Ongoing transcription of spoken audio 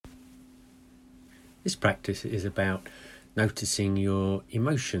This practice is about noticing your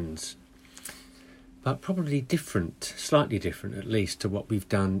emotions, but probably different, slightly different at least, to what we've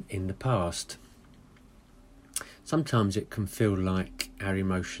done in the past. Sometimes it can feel like our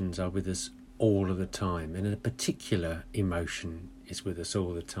emotions are with us all of the time, and a particular emotion is with us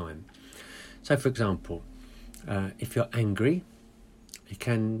all the time. So, for example, if you're angry, it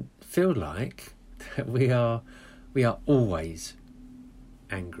can feel like that we are always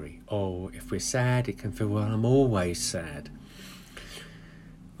angry. Or if we're sad, it can feel, well, I'm always sad.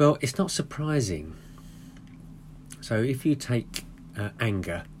 Well, it's not surprising. So if you take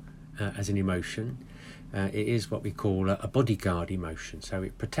anger as an emotion, it is what we call a bodyguard emotion. So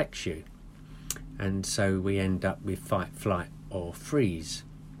it protects you. And so we end up with fight, flight or freeze.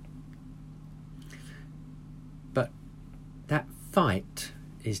 But that fight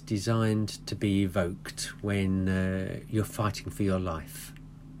is designed to be evoked when you're fighting for your life,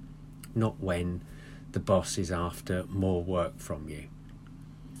 not when the boss is after more work from you.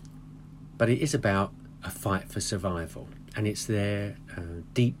 But it is about a fight for survival, and it's there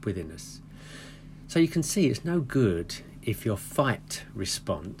deep within us. So you can see it's no good if your fight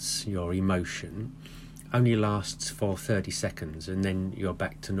response, your emotion, only lasts for 30 seconds and then you're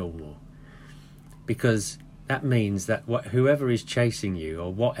back to normal. Because that means that whoever is chasing you,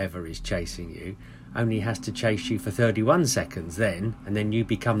 or whatever is chasing you, only has to chase you for 31 seconds then, and then you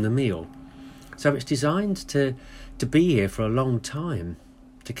become the meal. So it's designed to be here for a long time,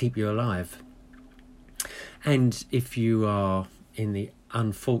 to keep you alive. And if you are in the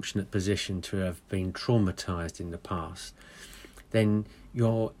unfortunate position to have been traumatized in the past, then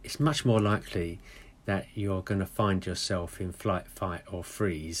it's much more likely that you're going to find yourself in flight, fight or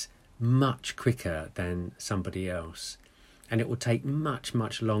freeze much quicker than somebody else. And it will take much,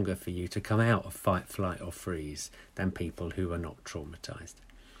 much longer for you to come out of fight, flight or freeze than people who are not traumatized.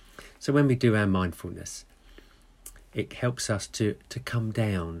 So when we do our mindfulness, it helps us to come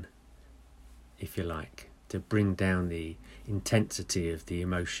down, if you like, to bring down the intensity of the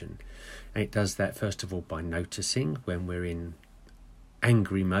emotion. And it does that first of all by noticing when we're in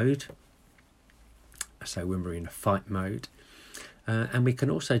angry mode, so when we're in a fight mode, and we can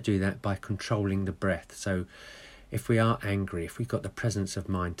also do that by controlling the breath. So if we are angry, if we've got the presence of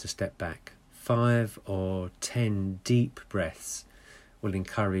mind to step back, 5 or 10 deep breaths will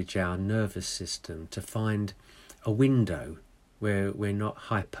encourage our nervous system to find a window where we're not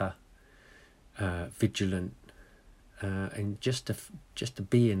hyper vigilant, and just to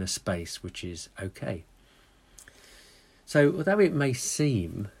be in a space which is okay. So although it may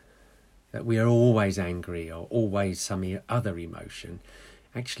seem that we are always angry or always some other emotion,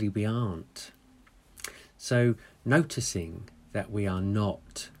 actually we aren't. So noticing that we are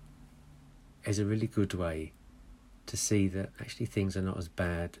not is a really good way to see that actually things are not as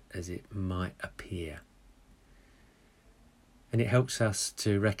bad as it might appear. And it helps us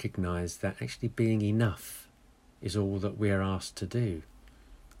to recognise that actually being enough is all that we are asked to do.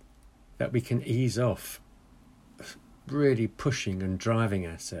 That we can ease off really pushing and driving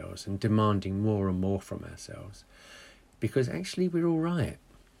ourselves and demanding more and more from ourselves, because actually we're all right.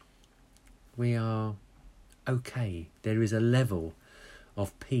 We are okay. There is a level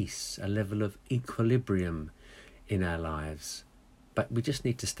of peace, a level of equilibrium in our lives, but we just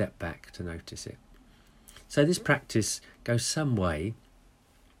need to step back to notice it. So this practice goes some way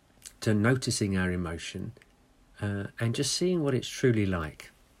to noticing our emotion and just seeing what it's truly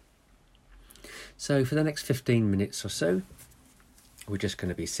like. So for the next 15 minutes or so, we're just going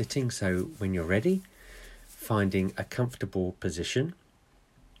to be sitting. So when you're ready, finding a comfortable position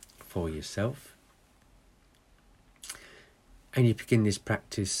for yourself. And you begin this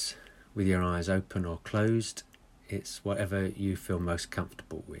practice with your eyes open or closed. It's whatever you feel most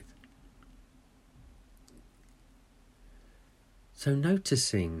comfortable with. So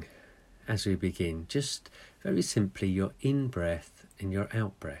noticing as we begin, just very simply your in-breath and your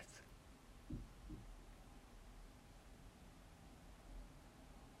out-breath.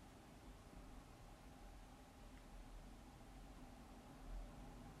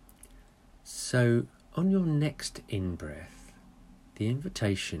 So on your next in-breath, the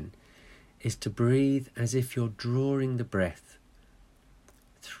invitation is to breathe as if you're drawing the breath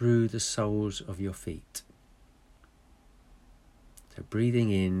through the soles of your feet. So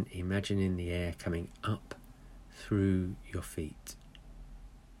breathing in, imagining the air coming up through your feet.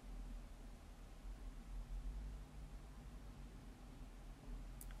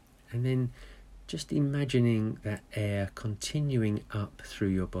 And then just imagining that air continuing up through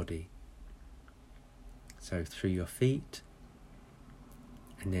your body. So through your feet,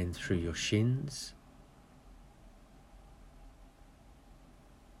 and then through your shins,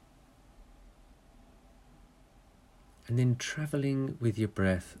 And then travelling with your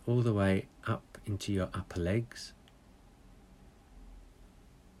breath all the way up into your upper legs.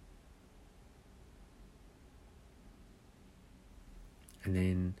 And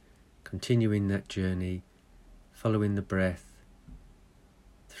then continuing that journey, following the breath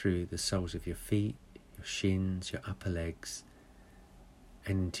through the soles of your feet, your shins, your upper legs,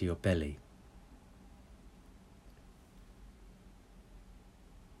 and into your belly.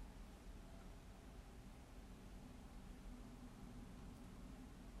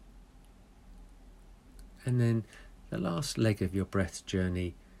 And then the last leg of your breath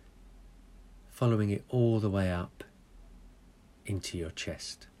journey, following it all the way up into your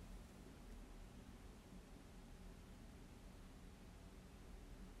chest.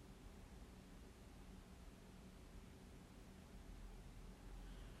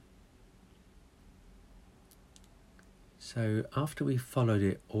 So after we've followed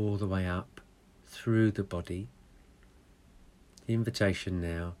it all the way up through the body, the invitation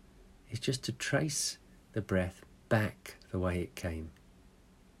now is just to trace the breath back the way it came.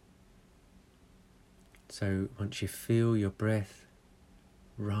 So once you feel your breath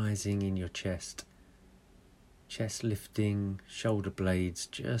rising in your chest, chest lifting, shoulder blades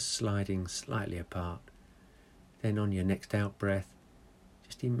just sliding slightly apart, then on your next out breath,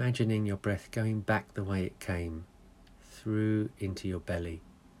 just imagining your breath going back the way it came, through into your belly,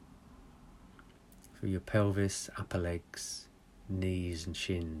 through your pelvis, upper legs, knees and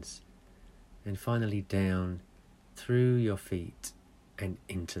shins, and finally down through your feet and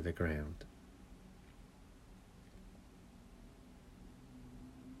into the ground.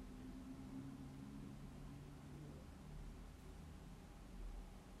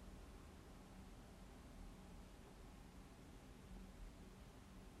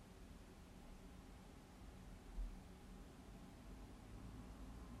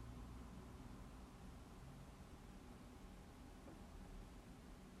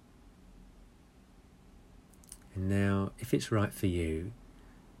 And now, if it's right for you,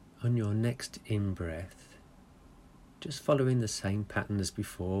 on your next in-breath, just following the same pattern as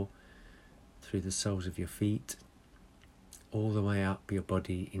before, through the soles of your feet, all the way up your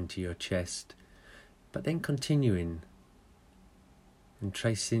body into your chest, but then continuing and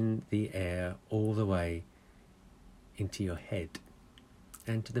tracing the air all the way into your head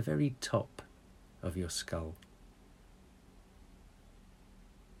and to the very top of your skull.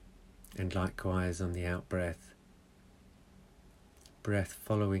 And likewise on the out-breath, breath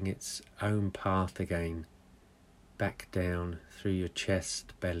following its own path again, back down through your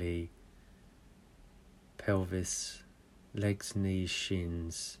chest, belly, pelvis, legs, knees,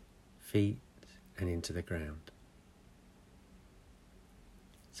 shins, feet, and into the ground.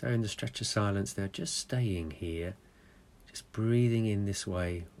 So in the stretch of silence now, just staying here, just breathing in this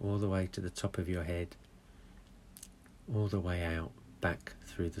way, all the way to the top of your head, all the way out, back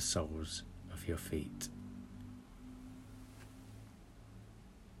through the soles of your feet.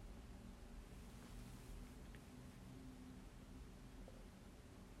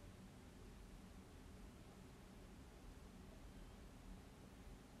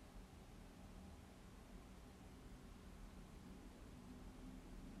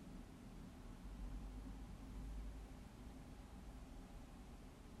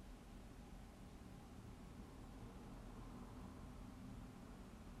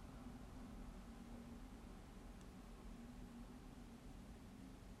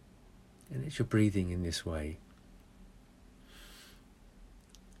 And as you're breathing in this way,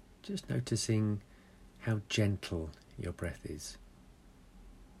 just noticing how gentle your breath is.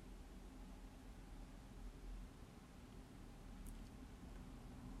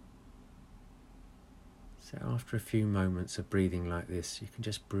 So after a few moments of breathing like this, you can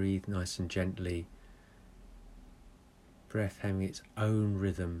just breathe nice and gently, breath having its own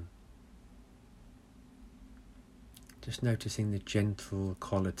rhythm. Just noticing the gentle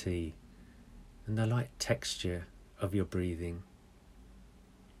quality and the light texture of your breathing,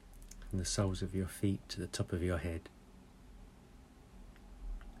 from the soles of your feet to the top of your head,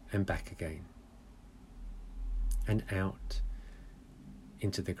 and back again, and out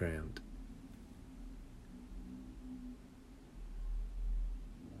into the ground.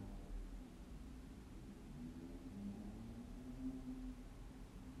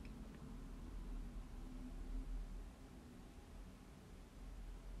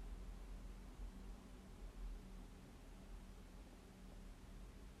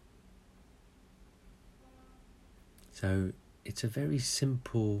 So it's a very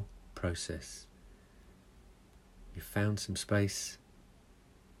simple process. You've found some space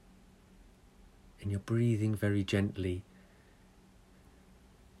and you're breathing very gently,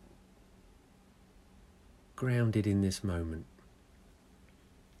 grounded in this moment.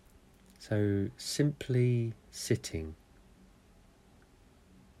 So simply sitting,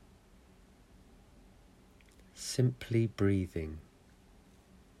 simply breathing,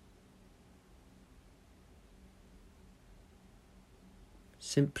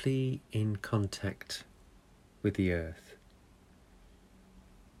 simply in contact with the earth,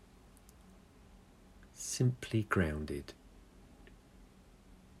 simply grounded.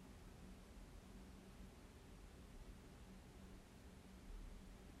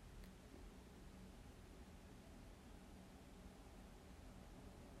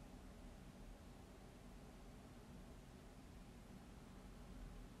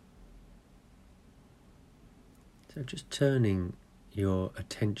 So just turning your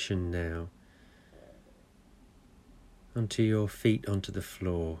attention now onto your feet onto the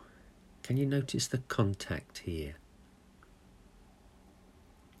floor. Can you notice the contact here?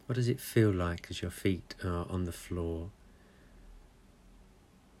 What does it feel like as your feet are on the floor?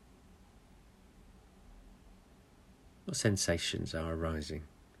 What sensations are arising?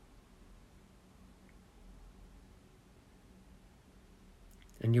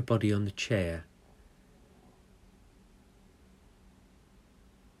 And your body on the chair.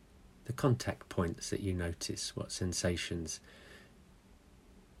 The contact points that you notice, what sensations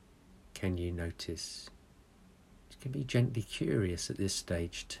can you notice? You can be gently curious at this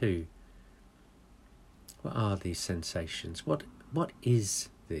stage too. What are these sensations? What is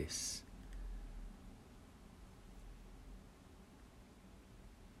this?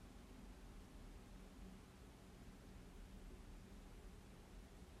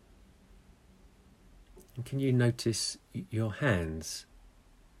 And can you notice your hands?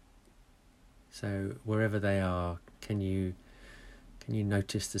 So wherever they are, can you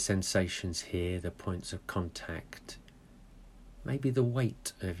notice the sensations here, the points of contact, maybe the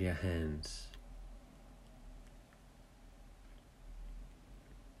weight of your hands?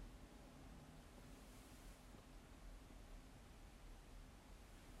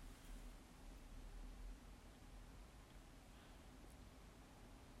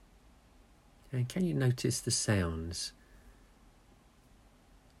 And can you notice the sounds?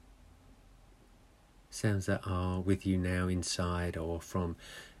 Sounds that are with you now inside or from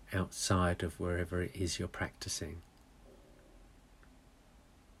outside of wherever it is you're practicing.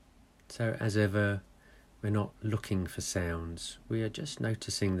 So as ever, we're not looking for sounds. We are just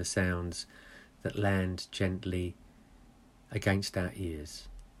noticing the sounds that land gently against our ears.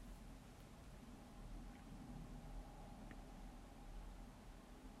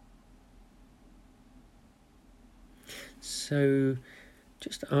 So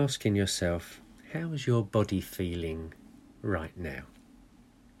just asking yourself, how is your body feeling right now?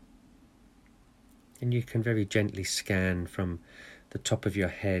 And you can very gently scan from the top of your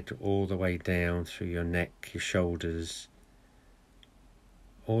head all the way down through your neck, your shoulders,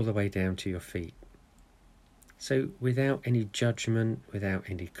 all the way down to your feet. So without any judgment, without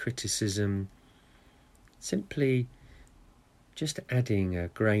any criticism, simply just adding a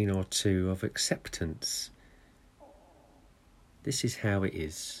grain or two of acceptance. This is how it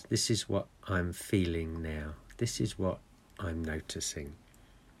is. This is what I'm feeling now. This is what I'm noticing.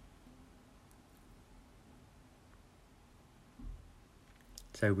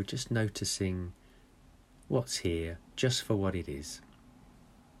 So we're just noticing what's here, just for what it is.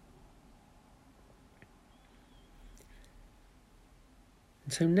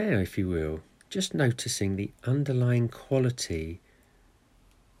 And so now, if you will, just noticing the underlying quality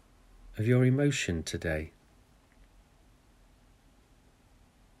of your emotion today.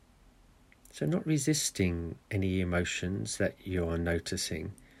 So not resisting any emotions that you are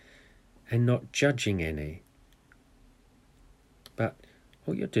noticing and not judging any. But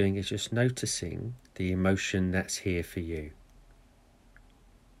what you're doing is just noticing the emotion that's here for you.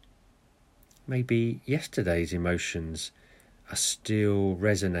 Maybe yesterday's emotions are still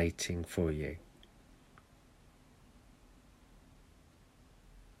resonating for you.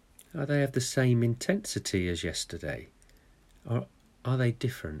 Are they of the same intensity as yesterday? Or are they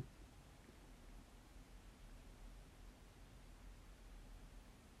different?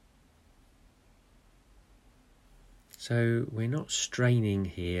 So we're not straining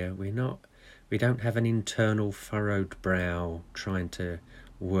here, we don't have an internal furrowed brow trying to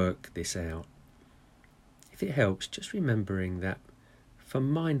work this out. If it helps, just remembering that for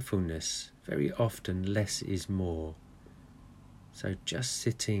mindfulness, very often less is more. So just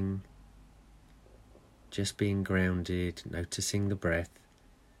sitting, just being grounded, noticing the breath,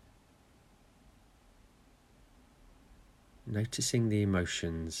 noticing the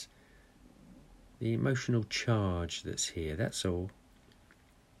emotions, the emotional charge that's here, that's all.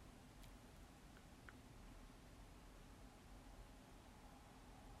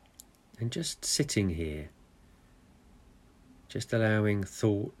 And just sitting here, just allowing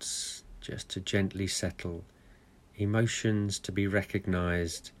thoughts just to gently settle, emotions to be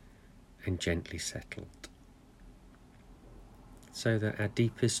recognised and gently settled, so that our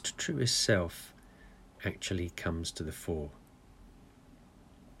deepest, truest self actually comes to the fore.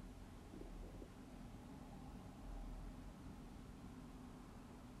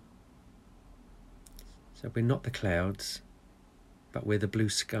 So we're not the clouds, but we're the blue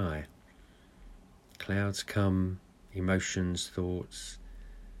sky. Clouds come, emotions, thoughts,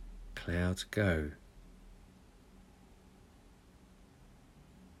 clouds go.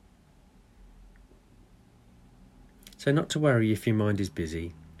 So not to worry if your mind is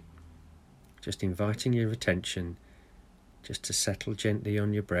busy, just inviting your attention just to settle gently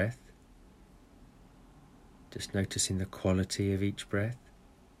on your breath, just noticing the quality of each breath,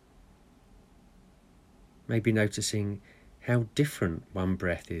 maybe noticing how different one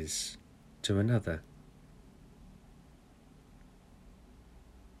breath is to another.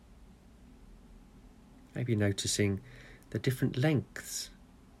 Maybe noticing the different lengths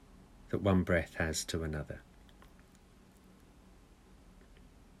that one breath has to another.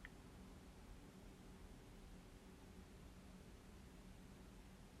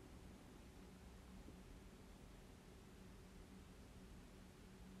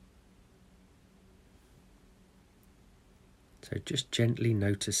 So just gently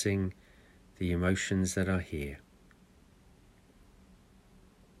noticing the emotions that are here.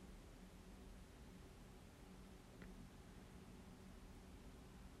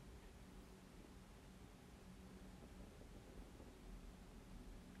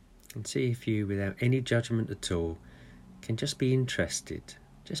 And see if you, without any judgment at all, can just be interested,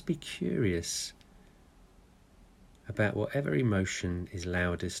 just be curious about whatever emotion is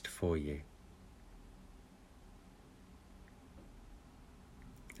loudest for you.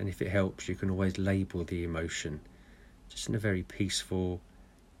 And if it helps, you can always label the emotion just in a very peaceful,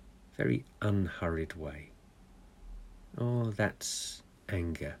 very unhurried way. Oh, that's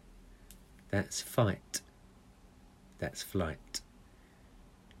anger. That's fight. That's flight.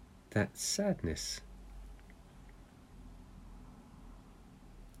 That's sadness.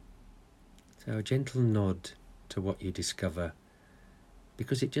 So a gentle nod to what you discover,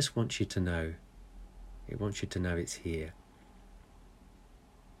 because it just wants you to know. It wants you to know it's here.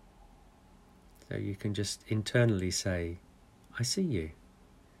 So you can just internally say, I see you.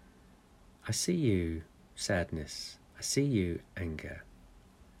 I see you, sadness. I see you, anger.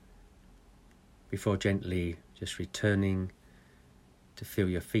 Before gently just returning to feel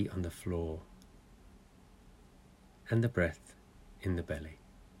your feet on the floor and the breath in the belly.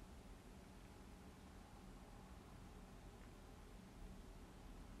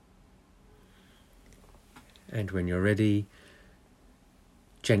 And when you're ready,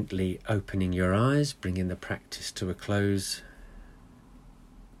 gently opening your eyes, bringing the practice to a close,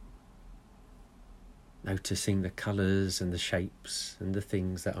 noticing the colours and the shapes and the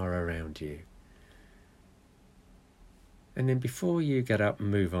things that are around you. And then before you get up and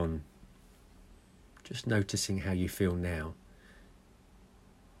move on, just noticing how you feel now,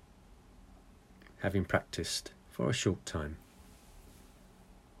 having practiced for a short time.